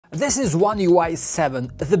This is One UI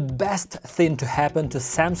 7, the best thing to happen to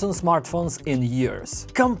Samsung smartphones in years.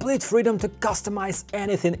 Complete freedom to customize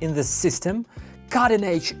anything in the system,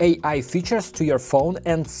 cutting-edge AI features to your phone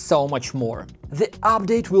and so much more. The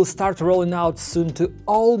update will start rolling out soon to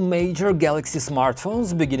all major Galaxy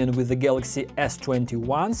smartphones, beginning with the Galaxy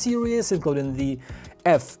S25 series, including the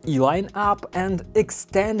FE lineup, and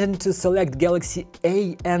extending to select Galaxy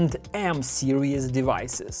A and M series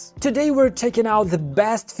devices. Today we're checking out the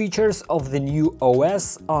best features of the new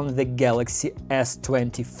OS on the Galaxy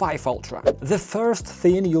S25 Ultra. The first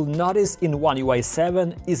thing you'll notice in One UI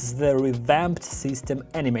 7 is the revamped system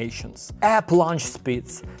animations. App launch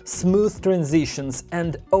speeds, smooth transitions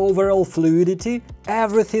and overall fluidity,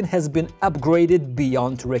 everything has been upgraded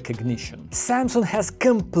beyond recognition. Samsung has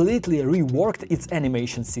completely reworked its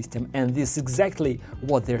animation system, and this is exactly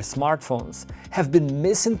what their smartphones have been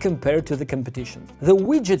missing compared to the competition. The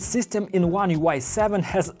widget system in One UI 7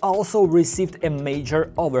 has also received a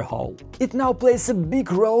major overhaul. It now plays a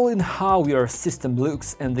big role in how your system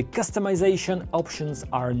looks, and the customization options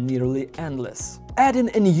are nearly endless. Adding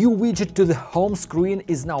a new widget to the home screen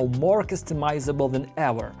is now more customizable than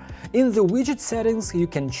ever. In the widget settings, you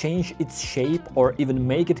can change its shape or even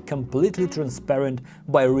make it completely transparent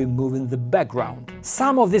by removing the background.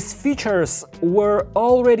 Some of these features were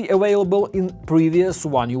already available in previous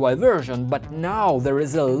One UI version, but now there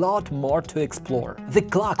is a lot more to explore. The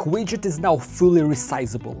clock widget is now fully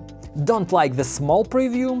resizable. Don't like the small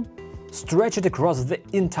preview? Stretch it across the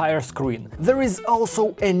entire screen. There is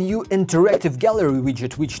also a new interactive gallery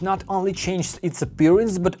widget, which not only changed its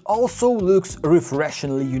appearance but also looks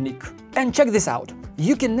refreshingly unique. And check this out!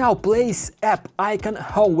 You can now place app icon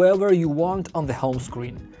however you want on the home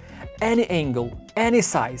screen. Any angle, any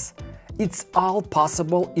size. It's all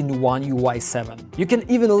possible in One UI 7. You can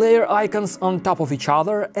even layer icons on top of each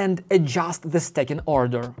other and adjust the stacking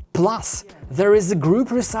order. Plus, there is a group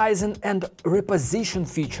resizing and reposition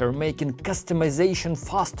feature, making customization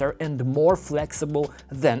faster and more flexible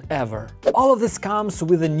than ever. All of this comes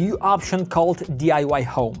with a new option called DIY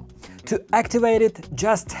Home. To activate it,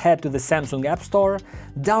 just head to the Samsung App Store,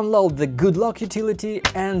 download the Good Luck utility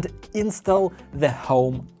and install the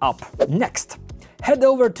Home app. Next, head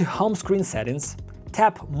over to Home Screen Settings,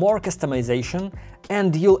 tap More Customization,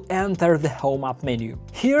 and you'll enter the Home app menu.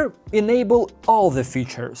 Here, enable all the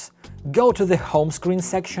features. Go to the Home Screen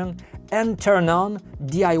section and turn on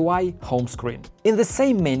DIY Home Screen. In the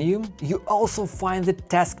same menu, you also find the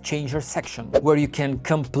Task Changer section, where you can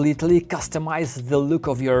completely customize the look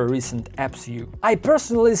of your recent apps view. I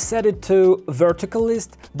personally set it to vertical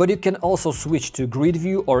list, but you can also switch to grid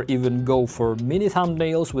view or even go for mini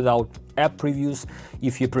thumbnails without app previews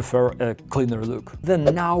if you prefer a cleaner look. The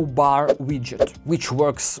Nowbar widget, which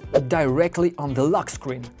works directly on the lock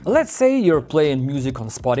screen. Let's say you're playing music on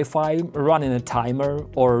Spotify, running a timer,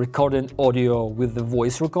 or recording audio with the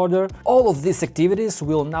voice recorder. All of these activities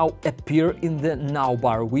will now appear in the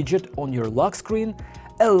Nowbar widget on your lock screen,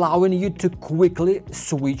 allowing you to quickly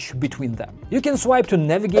switch between them. You can swipe to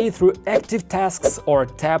navigate through active tasks or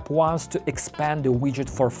tap once to expand the widget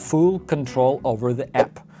for full control over the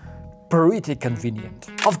app. Pretty convenient.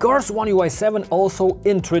 Of course, One UI 7 also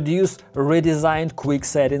introduced redesigned Quick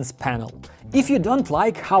Settings panel. If you don't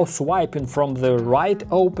like how swiping from the right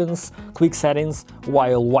opens Quick Settings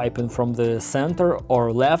while wiping from the center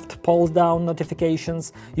or left pulls down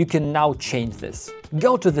notifications, you can now change this.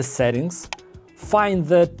 Go to the settings, find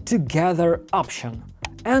the Together option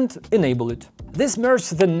and enable it. This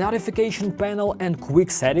merges the notification panel and Quick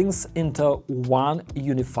Settings into one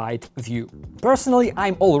unified view. Personally,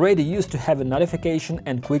 I'm already used to having notification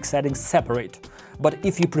and Quick Settings separate, but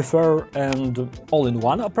if you prefer an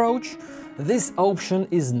all-in-one approach, this option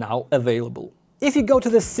is now available. If you go to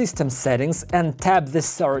the System Settings and tap the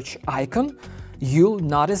search icon, you'll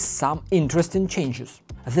notice some interesting changes.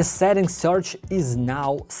 The settings search is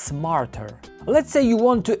now smarter. Let's say you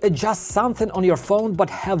want to adjust something on your phone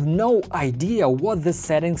but have no idea what the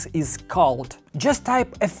settings is called. Just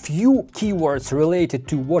type a few keywords related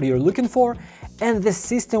to what you're looking for and the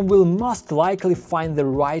system will most likely find the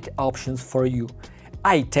right options for you.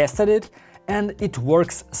 I tested it and it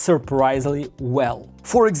works surprisingly well.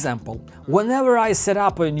 For example, whenever I set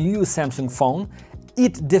up a new Samsung phone,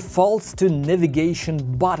 it defaults to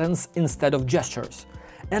navigation buttons instead of gestures.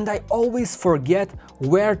 And I always forget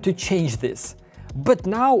where to change this. But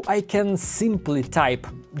now I can simply type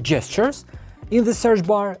gestures in the search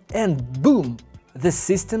bar and boom! The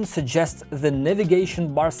system suggests the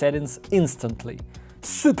navigation bar settings instantly.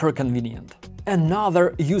 Super convenient.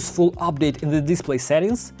 Another useful update in the display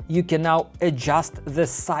settings, you can now adjust the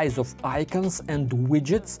size of icons and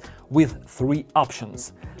widgets with 3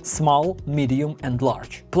 options: small, medium and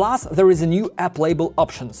large. Plus, there is a new app label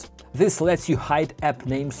options. This lets you hide app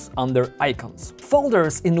names under icons.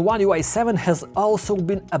 Folders in One UI 7 has also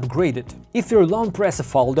been upgraded. If you long press a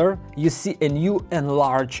folder, you see a new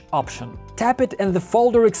enlarge option. Tap it and the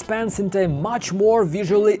folder expands into a much more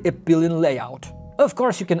visually appealing layout. Of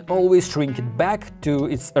course, you can always shrink it back to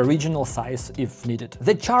its original size if needed.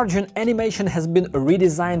 The charging animation has been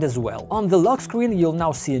redesigned as well. On the lock screen, you'll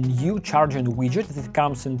now see a new charging widget that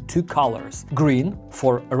comes in 2 colors: green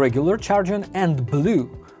for regular charging and blue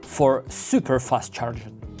for super fast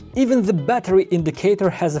charging. Even the battery indicator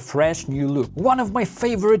has a fresh new look. One of my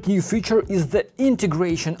favorite new features is the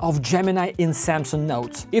integration of Gemini in Samsung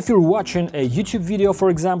Notes. If you're watching a YouTube video, for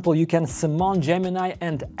example, you can summon Gemini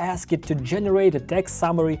and ask it to generate a text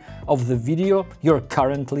summary of the video you're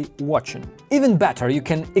currently watching. Even better, you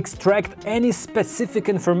can extract any specific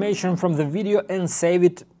information from the video and save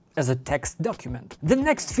it as a text document. The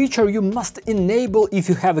next feature you must enable if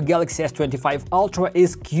you have a Galaxy S25 Ultra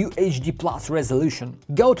is QHD+ resolution.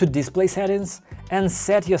 Go to Display Settings and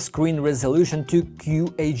set your screen resolution to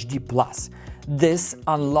QHD+. This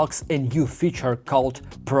unlocks a new feature called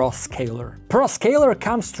ProScaler. ProScaler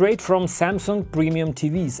comes straight from Samsung premium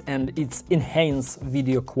TVs and it enhances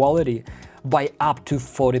video quality by up to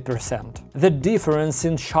 40%. The difference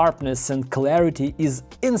in sharpness and clarity is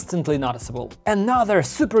instantly noticeable. Another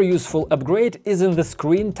super useful upgrade is in the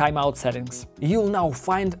screen timeout settings. You'll now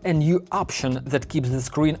find a new option that keeps the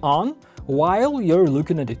screen on while you're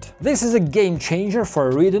looking at it. This is a game changer for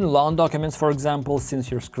reading long documents, for example, since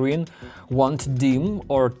your screen won't dim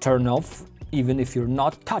or turn off even if you're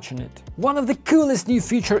not touching it. One of the coolest new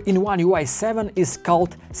features in One UI 7 is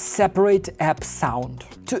called Separate App Sound.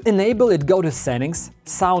 To enable it, go to Settings,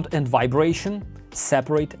 Sound and Vibration,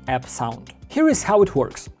 Separate App Sound. Here is how it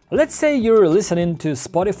works. Let's say you're listening to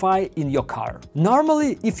Spotify in your car.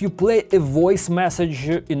 Normally, if you play a voice message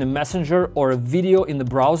in a messenger or a video in the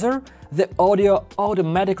browser, the audio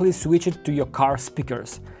automatically switches to your car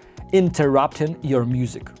speakers, interrupting your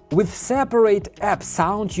music. With Separate App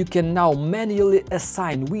Sound, you can now manually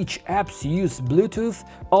assign which apps use Bluetooth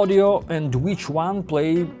audio and which one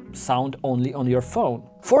play sound only on your phone.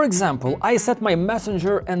 For example, I set my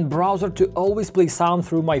messenger and browser to always play sound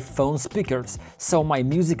through my phone speakers, so my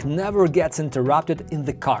music never gets interrupted in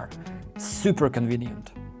the car. Super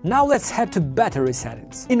convenient. Now let's head to battery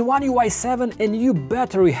settings. In One UI 7, a new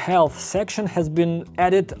battery health section has been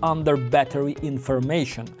added under battery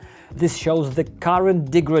information. This shows the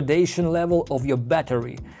current degradation level of your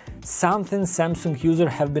battery, something Samsung users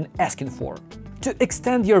have been asking for. To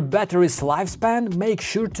extend your battery's lifespan, make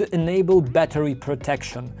sure to enable battery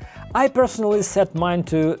protection. I personally set mine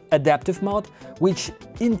to adaptive mode, which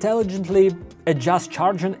intelligently adjusts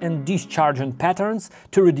charging and discharging patterns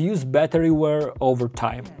to reduce battery wear over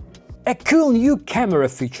time. A cool new camera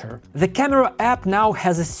feature. The camera app now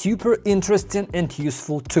has a super interesting and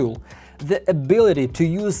useful tool: the ability to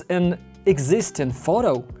use an existing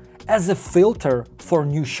photo as a filter for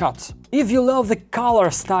new shots. If you love the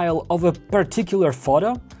color style of a particular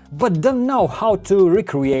photo, but don't know how to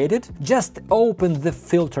recreate it, just open the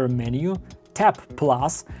filter menu, tap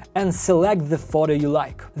plus and select the photo you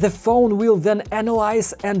like. The phone will then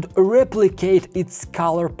analyze and replicate its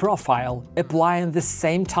color profile, applying the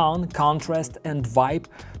same tone, contrast and vibe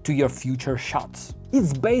to your future shots.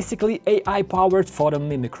 It's basically AI-powered photo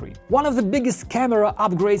mimicry. One of the biggest camera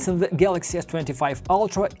upgrades in the Galaxy S25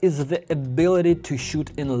 Ultra is the ability to shoot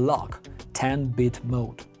in lock, 10-bit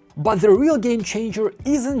mode. But the real game changer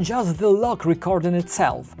isn't just the lock recording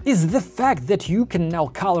itself, it's the fact that you can now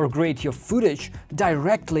color grade your footage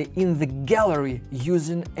directly in the gallery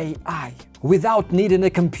using AI, without needing a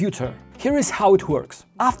computer. Here is how it works.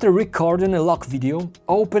 After recording a lock video,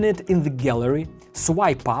 open it in the gallery,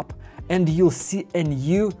 swipe up, and you'll see a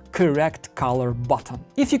new correct color button.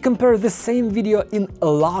 If you compare the same video in a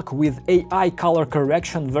lock with AI color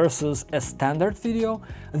correction versus a standard video,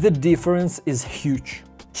 the difference is huge.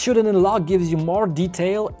 Shooting in lock gives you more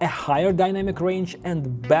detail, a higher dynamic range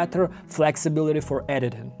and better flexibility for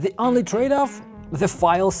editing. The only trade-off? The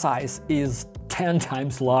file size is 10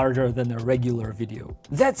 times larger than a regular video.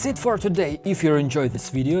 That's it for today. If you enjoyed this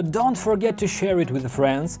video, don't forget to share it with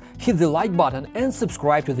friends, hit the like button and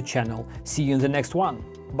subscribe to the channel. See you in the next one.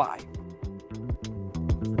 Bye!